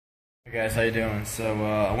Hey guys, how you doing? So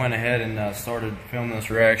I went ahead and started filming this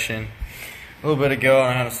reaction a little bit ago, and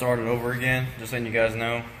I had to start it over again, just letting you guys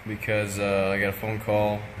know, because I got a phone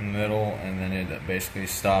call in the middle, and then it basically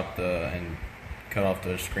stopped and cut off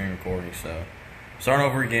the screen recording. So starting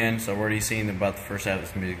over again. So I've already seen about the first half of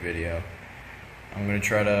this music video. I'm gonna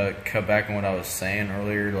try to cut back on what I was saying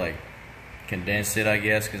earlier, like condense it, I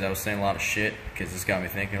guess, because I was saying a lot of shit, because this got me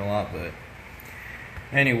thinking a lot. But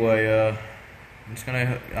anyway, I'm just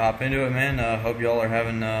gonna hop into it, man. Hope y'all are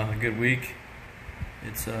having a good week.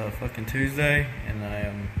 It's fucking Tuesday, and I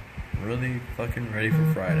am really fucking ready for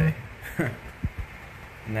Friday.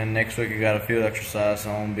 And then next week I got a field exercise,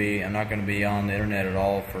 so I'm not gonna be on the internet at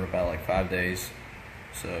all for about like 5 days.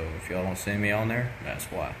 So if y'all don't see me on there, that's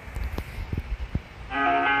why.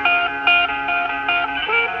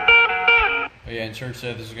 But yeah, and Church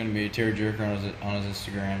said this is gonna be a tearjerker on his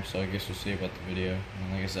Instagram, so I guess we'll see about the video.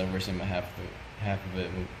 And like I said, I've already seen about half of it,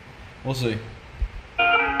 but we'll see.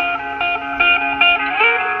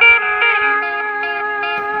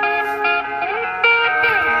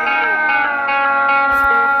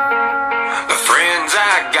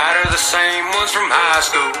 The same ones from high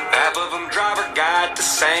school. Half of them driver got the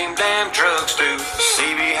same damn trucks too.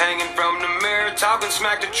 CB hanging from the mirror, talking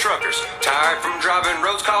smack to truckers. Tired from driving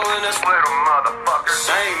roads, calling us little motherfuckers.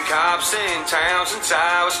 Same cops in town since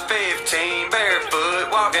I was 15. Barefoot,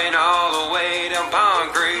 walking all the way down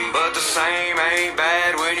Pond Creek. But the same ain't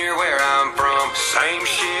bad when you're where I'm from. Same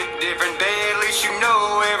shit, different day, at least you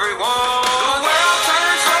know everyone. The world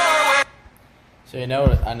turns forward. So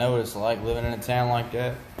I know what it's like living in a town like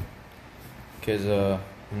that. Because,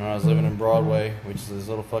 when I was living in Broadway, which is this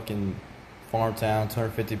little fucking farm town,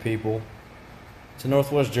 250 people. It's in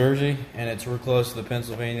northwest Jersey, and it's real close to the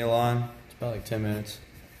Pennsylvania line. It's about like 10 minutes.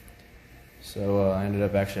 So, I ended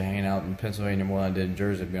up actually hanging out in Pennsylvania more than I did in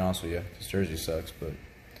Jersey, to be honest with you. Because Jersey sucks, but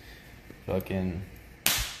fucking...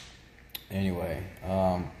 Anyway,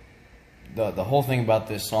 the whole thing about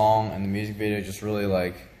this song and the music video just really,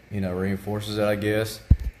 like, reinforces it, I guess.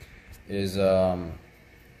 Is,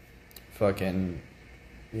 fucking,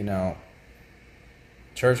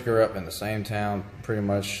 Church grew up in the same town, pretty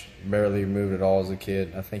much barely moved at all as a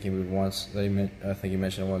kid. I think he moved once. I think he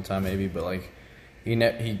mentioned it one time maybe, but like he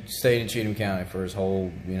stayed in Cheatham County for his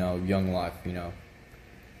whole young life,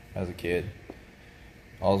 as a kid.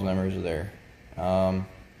 All his memories are there. I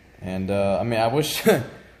mean, I wish. I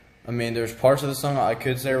mean, there's parts of the song I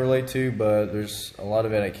could say relate to, but there's a lot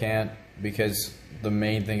of it I can't, because the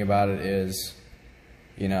main thing about it is,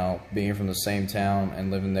 being from the same town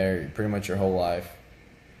and living there pretty much your whole life,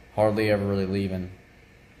 hardly ever really leaving.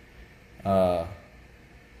 I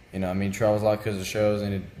mean, travels a lot because of shows,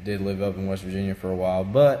 and it did live up in West Virginia for a while,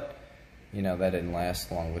 but, that didn't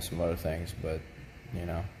last long with some other things, but,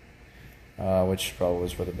 which probably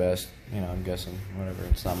was for the best, I'm guessing, whatever,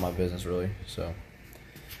 it's not my business really, so.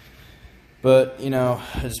 But, I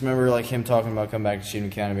just remember, like, him talking about coming back to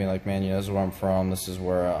Cheatham County, being like, man, this is where I'm from, this is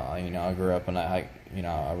where, I grew up, and I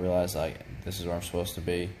realized, like, this is where I'm supposed to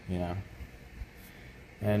be,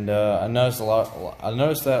 And, I noticed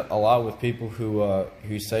that a lot with people who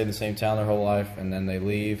stay in the same town their whole life, and then they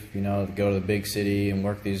leave, to go to the big city and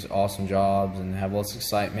work these awesome jobs and have lots of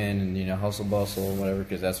excitement and, hustle bustle and whatever,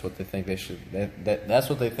 because that's what they think that's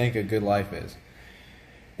what they think a good life is.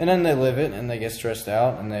 And then they live it, and they get stressed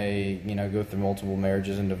out, and they, go through multiple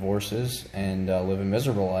marriages and divorces, and live a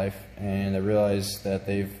miserable life, and they realize that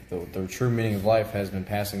the true meaning of life has been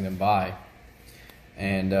passing them by,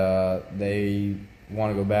 and they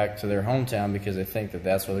want to go back to their hometown because they think that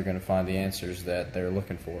that's where they're going to find the answers that they're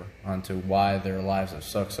looking for onto why their lives have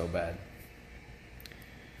sucked so bad.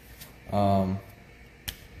 I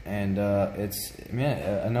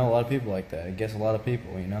know a lot of people like that. I guess a lot of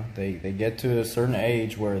people, they get to a certain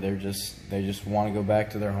age where they just want to go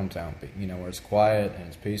back to their hometown, where it's quiet and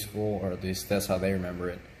it's peaceful, or at least that's how they remember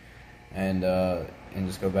it, and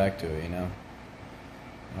just go back to it,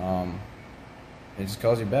 It just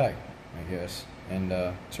calls you back, I guess, and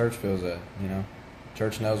Church feels that,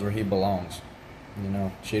 Church knows where he belongs,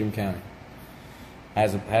 Cheatham County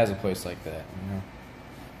has a place like that,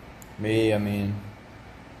 Me, I mean.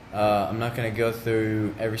 I'm not going to go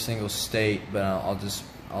through every single state, but I'll just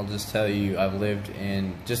tell you I've lived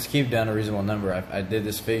in, just to keep down a reasonable number, I did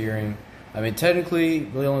this figuring. I mean, technically,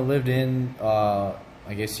 we only lived in, I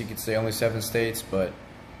guess you could say only 7 states, but,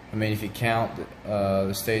 I mean, if you count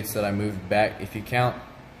the states that I moved back, if you count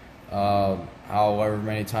however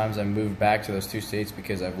many times I moved back to those 2 states,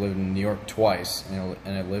 because I've lived in New York twice, and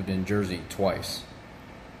I've lived in Jersey twice.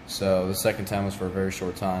 So the second time was for a very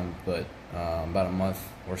short time, but about a month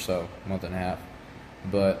or so, month and a half.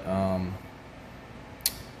 But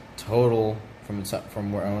total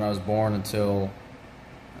from when I was born until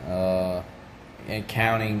and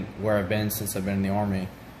counting where I've been since I've been in the Army,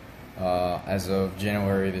 as of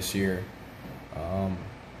January this year,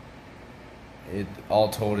 it all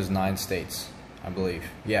told is 9 states, I believe.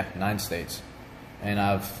 Yeah, 9 states, and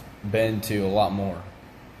I've been to a lot more,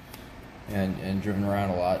 and driven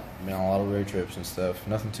around a lot, been on a lot of road trips and stuff.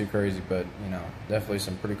 Nothing too crazy, but you know, definitely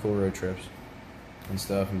some pretty cool road trips and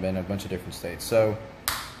stuff, and been in a bunch of different states. So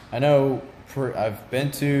I know I've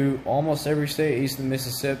been to almost every state east of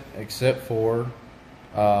Mississippi except for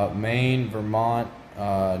Maine, Vermont,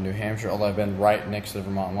 New Hampshire, although I've been right next to the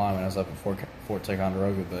Vermont line when I was up at Fort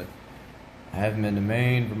Ticonderoga, but I haven't been to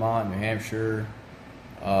Maine, Vermont, New Hampshire,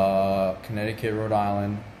 Connecticut, Rhode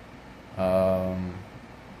Island, and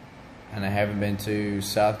I haven't been to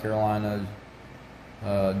South Carolina,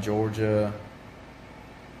 Georgia,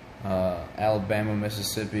 Alabama,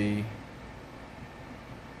 Mississippi,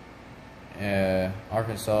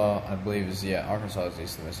 Arkansas, I believe Arkansas is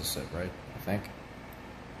east of Mississippi, right? I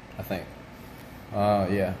think.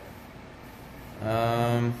 Yeah.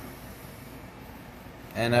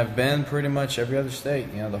 And I've been pretty much every other state,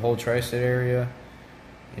 you know, the whole tri-state area,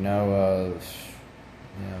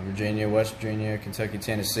 Virginia, West Virginia, Kentucky,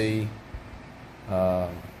 Tennessee, all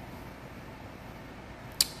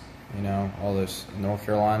this, North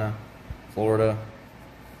Carolina, Florida,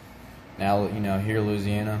 now, here,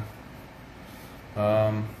 Louisiana,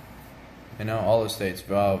 all the states,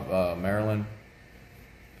 Maryland,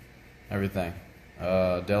 everything,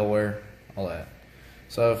 Delaware, all that.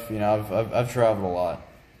 So, I've traveled a lot.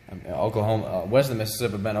 Oklahoma, west of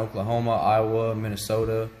Mississippi, I've been to Oklahoma, Iowa,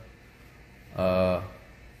 Minnesota,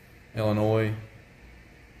 Illinois.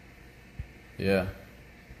 Yeah,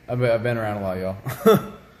 I've been around a lot, y'all.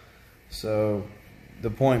 So, the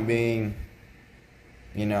point being,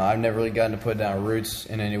 I've never really gotten to put down roots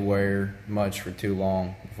in anywhere much for too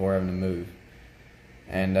long before having to move.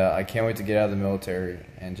 And I can't wait to get out of the military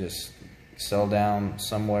and just settle down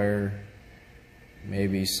somewhere,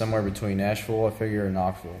 maybe somewhere between Nashville, I figure, and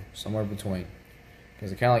Knoxville, somewhere between.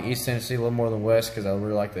 Because I kind of like East Tennessee a little more than West, because I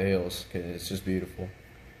really like the hills, because it's just beautiful.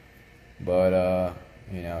 But,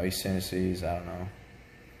 East Tennessee's, I don't know.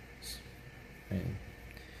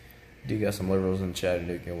 Do got some liberals in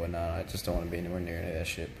Chattanooga and whatnot. I just don't want to be anywhere near any of that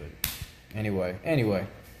shit. But anyway, I'm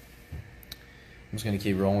just gonna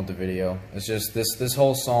keep rolling with the video. It's just this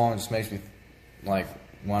whole song just makes me like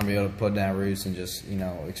want to be able to put down roots and just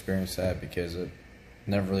experience that, because I've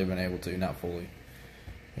never really been able to, not fully,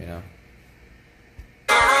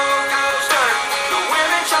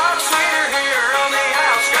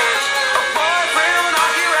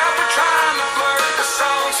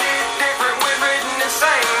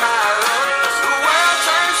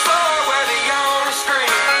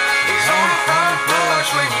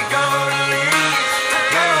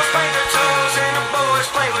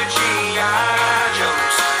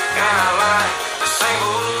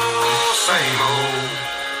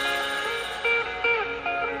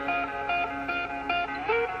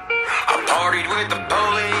 With the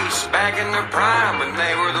police back in their prime when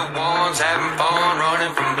they were the ones having fun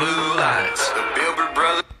running from blue lights. The Bilbert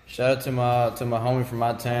brothers. Shout out to my homie from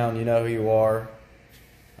my town. You know who you are.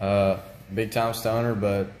 Big time stoner,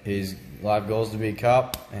 but his life goal is to be a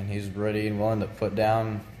cop, and he's ready and willing to put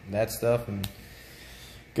down that stuff and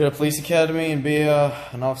go to police academy and be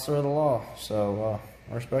an officer of the law. So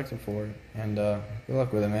I respect him for it, and good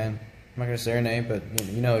luck with it, man. I'm not gonna say your name, but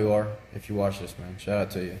you know who you are if you watch this, man. Shout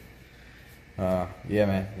out to you. Yeah,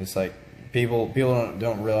 man, it's like people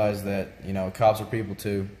don't realize that, cops are people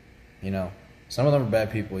too, some of them are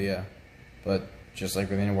bad people, yeah, but just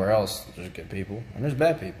like with anywhere else, there's good people and there's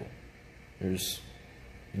bad people. There's,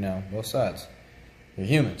 both sides. They're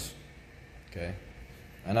humans, okay?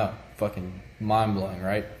 I know, fucking mind-blowing,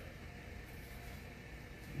 right?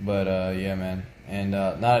 But, yeah, man, and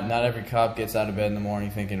not every cop gets out of bed in the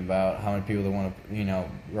morning thinking about how many people they want to,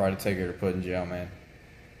 write a ticket or put in jail, man.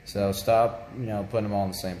 So stop, putting them all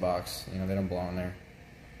in the same box. They don't belong there.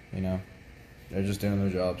 They're just doing their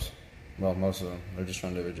jobs. Well, most of them. They're just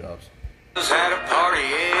trying to do their jobs.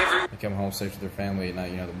 They come home safe to their family at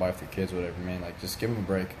night, their wife, their kids, whatever, man. Like, just give them a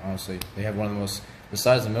break, honestly. They have one of the most,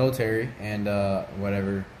 besides the military and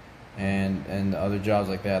whatever, and other jobs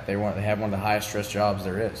like that, they have one of the highest stress jobs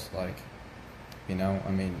there is. Like,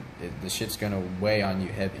 the shit's going to weigh on you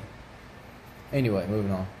heavy. Anyway,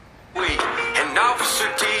 moving on. Officer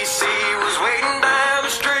TC was waiting down the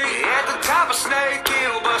street at the top of Snake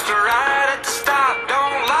Hill, buster right at the stop.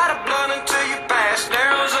 Don't light a blunt until you pass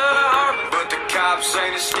narrows of the harbor, but the cops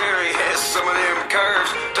ain't as scary as some of them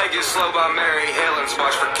curves. Take it slow by Mary Helen's,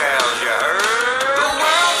 watch for cows, you heard? The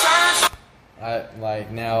world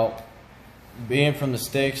Like now, being from the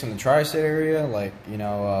sticks in the tri-state area, like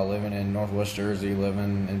living in Northwest Jersey,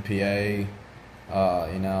 living in PA,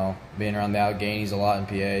 being around the Alleghenies a lot in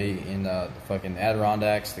PA, in the fucking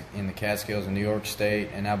Adirondacks, in the Catskills in New York State,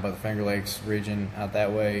 and out by the Finger Lakes region out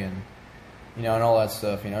that way, and and all that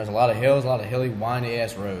stuff. There's a lot of hills, a lot of hilly, windy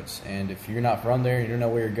ass roads, and if you're not from there, you don't know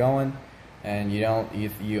where you're going, and you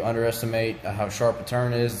underestimate how sharp a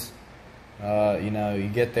turn is.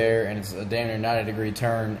 You get there and it's a damn near 90-degree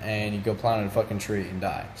turn, and you go plow in a fucking tree and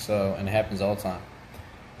die. And it happens all the time.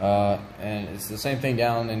 And it's the same thing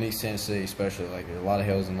down in East Tennessee, especially. Like, there's a lot of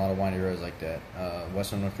hills and a lot of windy roads like that.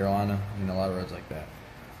 Western North Carolina, a lot of roads like that.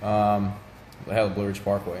 Hell, the Blue Ridge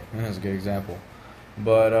Parkway, that's a good example.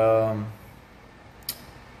 But, what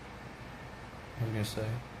was I gonna say?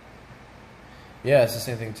 Yeah, it's the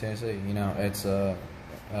same thing in Tennessee. It's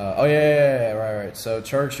right. So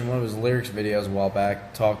Church, in one of his lyrics videos a while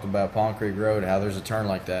back, talked about Palm Creek Road, how there's a turn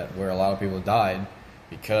like that where a lot of people died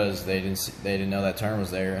because they didn't know that turn was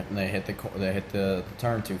there, and they hit the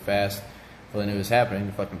turn too fast before they knew it was happening.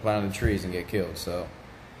 They fucking plow into the trees and get killed. So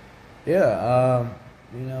yeah,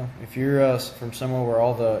 if you're from somewhere where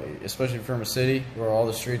especially from a city where all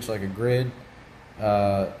the streets are like a grid.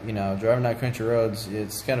 Driving down country roads,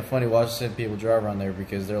 it's kind of funny watching people drive around there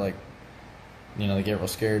because they're like, they get real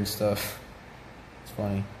scared and stuff. It's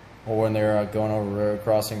funny. Or when they're going over a road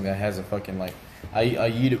crossing that has a fucking, like, I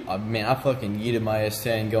fucking yeeted my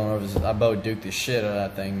S10 going over this. I bow duked the shit out of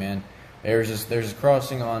that thing, man. There's this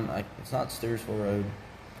crossing on, it's not Steersville Road.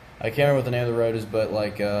 I can't remember what the name of the road is, but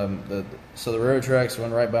like, the road tracks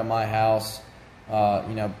went right by my house,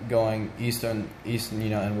 going east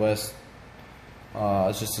and west.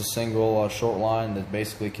 It's just a single short line that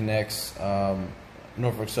basically connects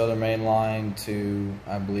Norfolk Southern Main Line to,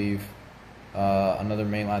 I believe, another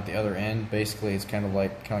main line at the other end. Basically, it's kind of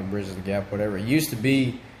like bridges the gap, whatever. It used to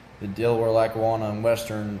be the Delaware, Lackawanna, and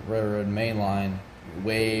Western Railroad main line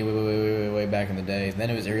way back in the day. Then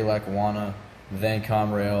it was Erie, Lackawanna, then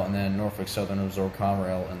Conrail, and then Norfolk Southern absorbed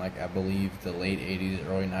Conrail in, like, I believe the late 80s,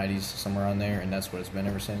 early 90s, somewhere around there, and that's what it's been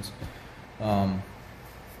ever since.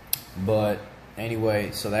 But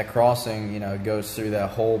anyway, so that crossing, goes through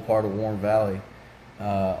that whole part of Warm Valley,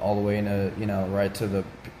 all the way into, right to the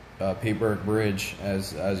Petersburg Bridge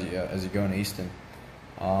as you go into Easton.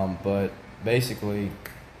 But basically,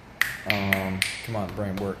 come on,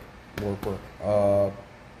 brain, work.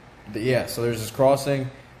 Yeah, so there's this crossing.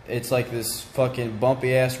 It's like this fucking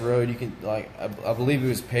bumpy ass road. You can, like, I believe it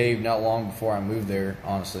was paved not long before I moved there.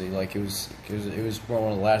 Honestly, like, it was one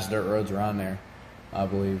of the last dirt roads around there, I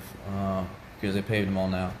believe. Because they paved them all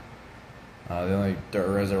now. The only dirt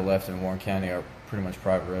roads that are left in Warren County are pretty much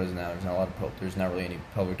private roads now. There's not really any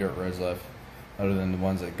public dirt roads left, other than the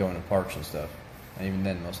ones that go into parks and stuff. And even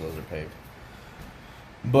then, most of those are paved.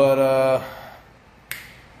 But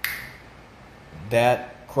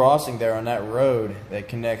that crossing there on that road that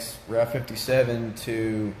connects Route 57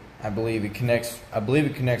 to, I believe it connects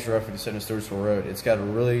Route 57 to Stewartsville Road. It's got a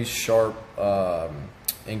really sharp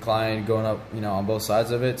incline going up, on both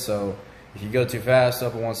sides of it. So if you go too fast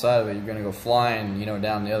up on one side of it, you're gonna go flying,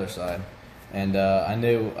 down the other side. And I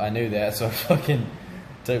knew that, so I fucking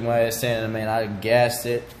took my S10 and I gassed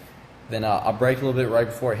it. Then I braked a little bit right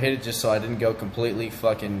before I hit it, just so I didn't go completely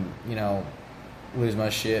fucking, lose my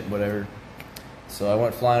shit, whatever. So I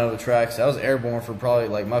went flying over the tracks. I was airborne for probably,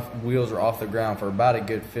 like, my wheels were off the ground for about a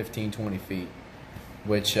good 15-20 feet,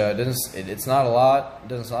 which it's not a lot. It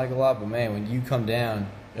doesn't sound like a lot, but man, when you come down,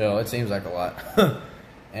 it seems like a lot.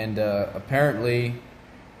 And apparently,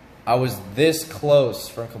 I was this close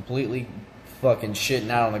from completely fucking shitting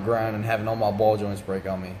out on the ground and having all my ball joints break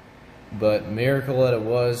on me. But miracle that it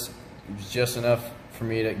was just enough for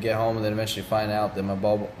me to get home and then eventually find out that my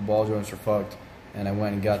ball joints were fucked, and I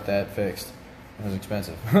went and got that fixed. It was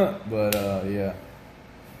expensive, but yeah.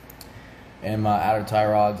 And my outer tie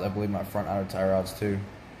rods, I believe my front outer tie rods too.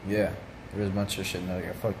 Yeah, there was a bunch of shit that I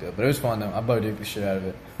got fucked up, but it was fun though. I bo-duked the shit out of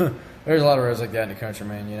it. There's a lot of roads like that in the country,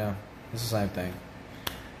 man. It's the same thing.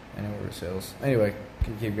 Anywhere it sells. Anyway,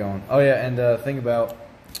 keep going. Oh yeah, and think about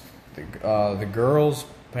the girls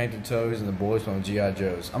paint their toes and the boys playing with GI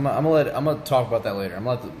Joes. I'm gonna talk about that later. I'm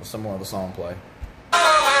gonna let some more of the song play.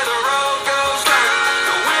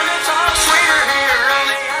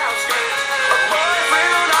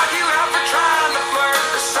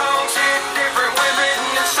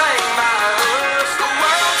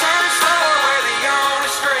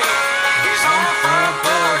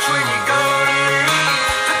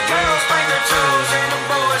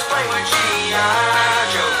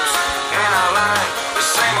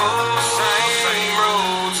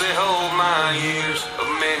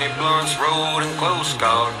 many blunts rolled and close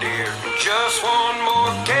called deer. And just one more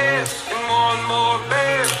kiss and one more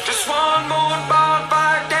beer. Just one more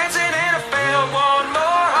bonfire dancing in a field. One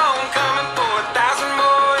more homecoming for 1,000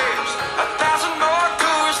 more years. 1,000 more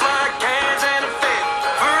coors like cans and a fit.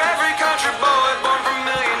 For every country boy born from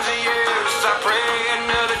millions of years. I pray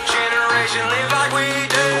another generation lives like we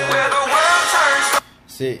do. Where the world turns.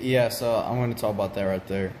 See, yeah, so I'm going to talk about that right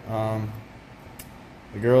there.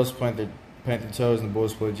 The girls paint their toes and the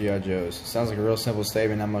boys play G.I. Joes. Sounds like a real simple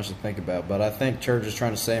statement, not much to think about, but I think church is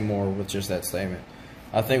trying to say more with just that statement.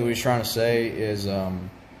 I think what he's trying to say is,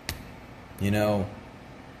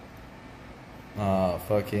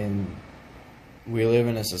 fucking, we live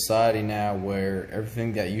in a society now where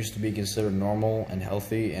everything that used to be considered normal and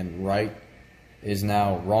healthy and right is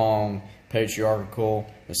now wrong,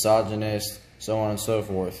 patriarchal, misogynist, so on and so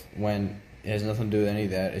forth, when it has nothing to do with any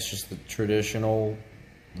of that. It's just the traditional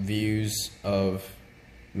views of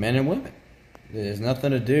men and women. It has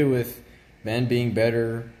nothing to do with men being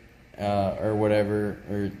better or whatever,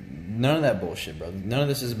 or none of that bullshit, brother. None of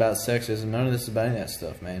this is about sexism. None of this is about any of that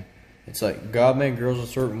stuff, man. It's like God made girls a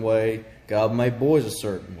certain way, God made boys a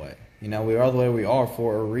certain way. You know, we are the way we are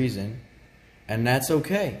for a reason, and that's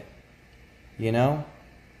okay. You know?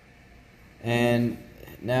 And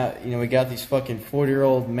now, you know, we got these fucking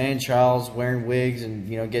 40-year-old man-childs wearing wigs and,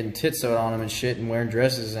 you know, getting tits sewed on them and shit and wearing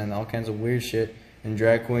dresses and all kinds of weird shit, and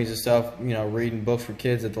drag queens and stuff, you know, reading books for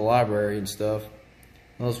kids at the library and stuff.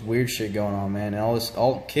 All this weird shit going on, man. And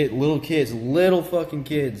little fucking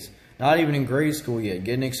kids, not even in grade school yet,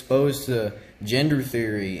 getting exposed to gender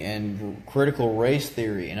theory and critical race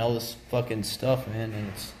theory and all this fucking stuff, man.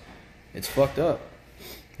 And it's fucked up,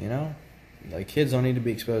 you know? Like, kids don't need to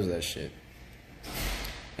be exposed to that shit.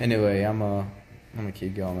 Anyway, I'm gonna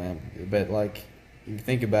keep going, man. But like, you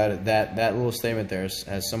think about it, that little statement there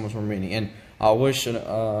has so much more meaning. And I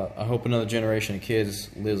hope another generation of kids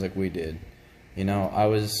lives like we did. You know,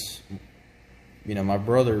 my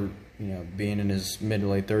brother, you know, being in his mid to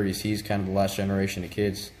late 30s, he's kind of the last generation of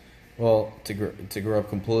kids, well, to grow up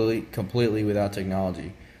completely without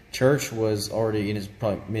technology. Church was already in his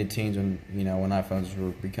probably mid-teens when, you know, when iPhones were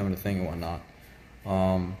becoming a thing and whatnot.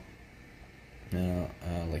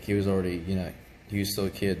 Like he was already, you know, he was still a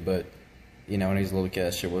kid, but, you know, when he was a little kid,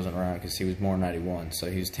 that shit wasn't around because he was born in 91, so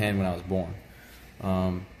he was 10 when I was born.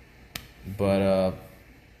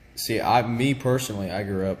 See, me personally, I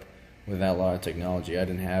grew up without a lot of technology. I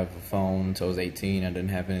didn't have a phone until I was 18. I didn't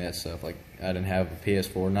have any of that stuff. Like, I didn't have a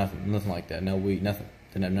PS4, nothing like that. No Wii, nothing.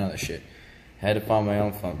 Didn't have none of that shit. Had to find my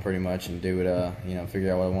own fun pretty much and do it, you know,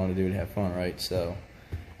 figure out what I wanted to do to have fun, right? So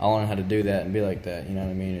I learned how to do that and be like that, you know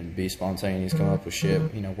what I mean? And be spontaneous, come up with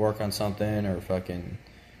shit, you know, work on something or fucking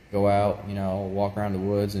go out, you know, walk around the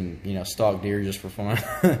woods and, you know, stalk deer just for fun.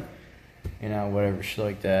 You know, whatever shit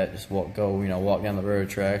like that. Just walk down the railroad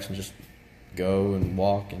tracks and just go and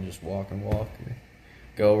walk and just walk and walk. Or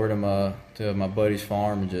go over to my buddy's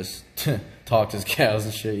farm and just talk to his cows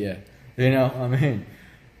and shit, yeah. You know, I mean,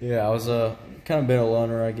 yeah, I was kind of been a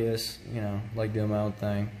loner, I guess, you know, like doing my own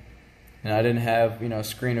thing. And I didn't have, you know, a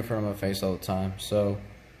screen in front of my face all the time. So,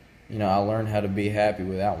 you know, I learned how to be happy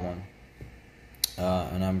without one.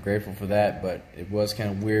 And I'm grateful for that, but it was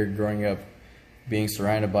kind of weird growing up being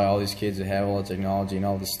surrounded by all these kids that have all the technology and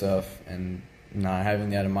all this stuff and not having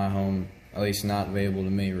that in my home, at least not available to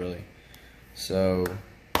me, really. So,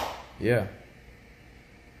 yeah.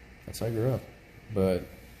 That's how I grew up. But,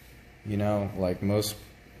 you know, like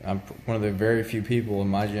I'm one of the very few people in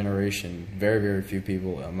my generation, very few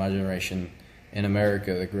people in my generation in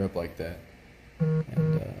America that grew up like that.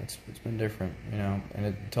 And it's been different, you know, and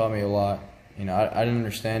it taught me a lot. You know, I didn't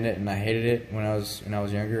understand it, and I hated it when I was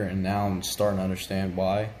younger, and now I'm starting to understand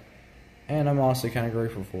why. And I'm honestly kind of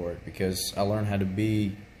grateful for it because I learned how to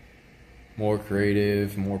be more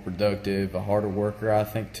creative, more productive, a harder worker, I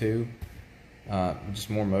think, too. Just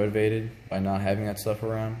more motivated by not having that stuff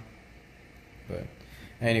around. But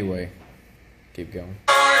anyway, keep going.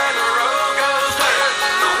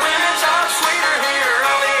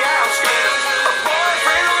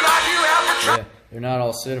 Yeah, they're not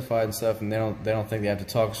all certified and stuff, and they don't think they have to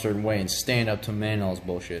talk a certain way and stand up to men and all this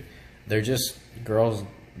bullshit. They're just girls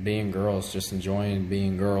being girls, just enjoying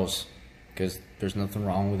being girls, because there's nothing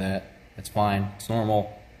wrong with that. It's fine. It's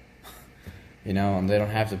normal. You know, and they don't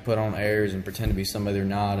have to put on airs and pretend to be somebody they're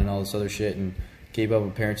not and all this other shit and keep up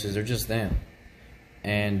appearances. They're just them.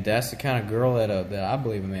 And that's the kind of girl that I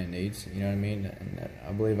believe a man needs. You know what I mean? And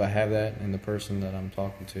I believe I have that in the person that I'm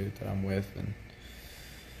talking to, that I'm with. And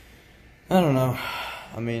I don't know.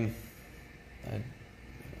 I mean, I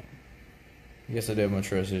guess I do have my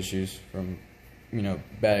trust issues from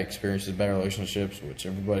bad experiences, bad relationships, which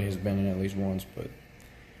everybody has been in at least once. But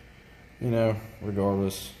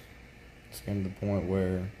regardless, it's getting to the point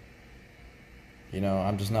where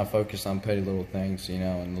I'm just not focused on petty little things,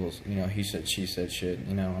 and little he said, she said shit.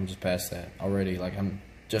 I'm just past that already. Like, I'm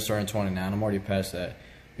just turning 29. I'm already past that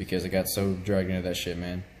because I got so dragged into that shit,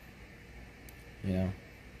 man.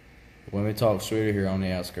 Women talk sweeter here on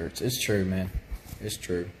the outskirts. It's true, man. It's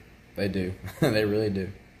true. They do. They really do.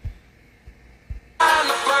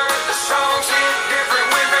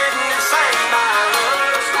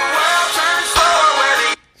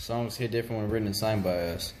 Songs hit different when written and signed by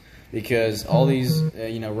us, because all these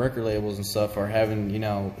record labels and stuff are having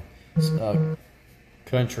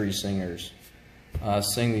country singers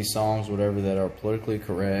sing these songs, whatever, that are politically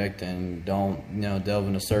correct and don't delve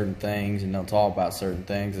into certain things and don't talk about certain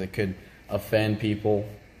things that could offend people,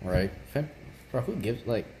 right? Bro, who gives,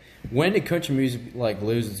 when did country music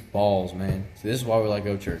lose its balls, man? See, this is why we like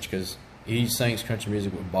Upchurch, because he sings country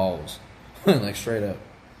music with balls, straight up.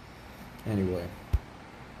 Anyway.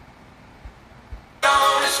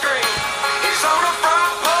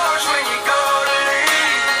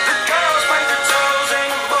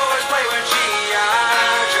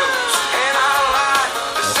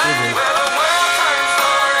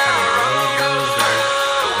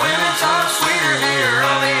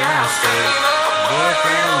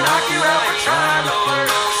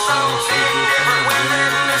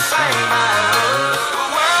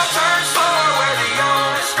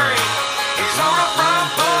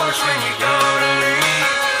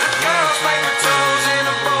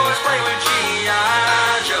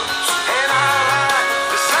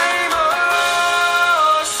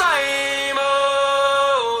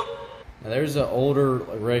 There's an older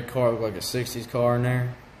red car, like a 60s car in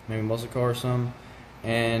there, maybe a muscle car or something,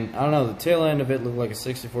 and I don't know, the tail end of it looked like a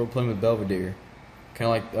 64 Plymouth Belvedere,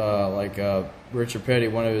 kind of like Richard Petty,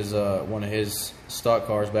 one of his stock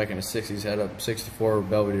cars back in the 60s had a 64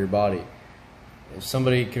 Belvedere body. If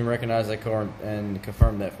somebody can recognize that car and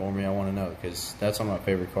confirm that for me, I want to know, because that's one of my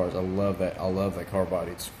favorite cars. I love that car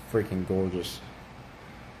body. It's freaking gorgeous.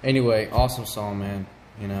 Anyway, awesome song, man.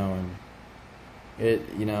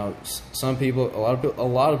 And some people, a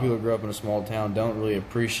lot of people who grew up in a small town don't really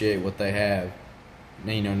appreciate what they have.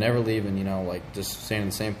 Never leaving, just staying in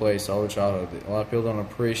the same place all their childhood. A lot of people don't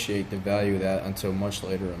appreciate the value of that until much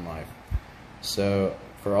later in life. So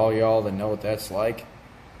for all y'all that know what that's like,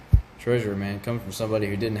 treasure, man. Coming from somebody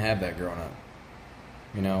who didn't have that growing up,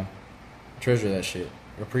 treasure that shit,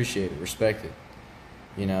 appreciate it, respect it.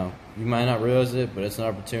 You might not realize it, but it's an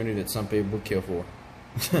opportunity that some people would kill for.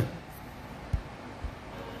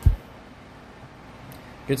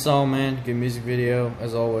 Good song, man. Good music video,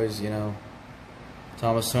 as always.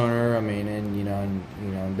 Thomas Hunter,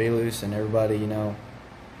 and Be Loose and everybody,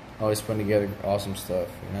 always putting together awesome stuff.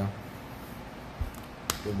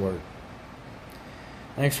 Good work.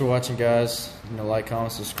 Thanks for watching, guys. Like,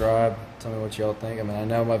 comment, subscribe. Tell me what y'all think. I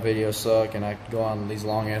know my videos suck and I go on these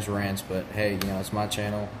long ass rants, but hey, it's my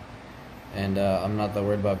channel, and I'm not that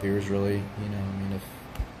worried about viewers, really.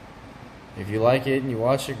 If you like it and you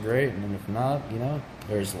watch it, great. And if not,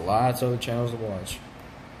 there's lots of other channels to watch.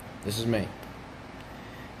 This is me.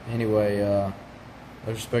 Anyway,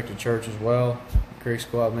 let's respect the church as well. Creek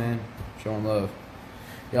Squad, man. Showing love.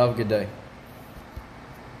 Y'all have a good day.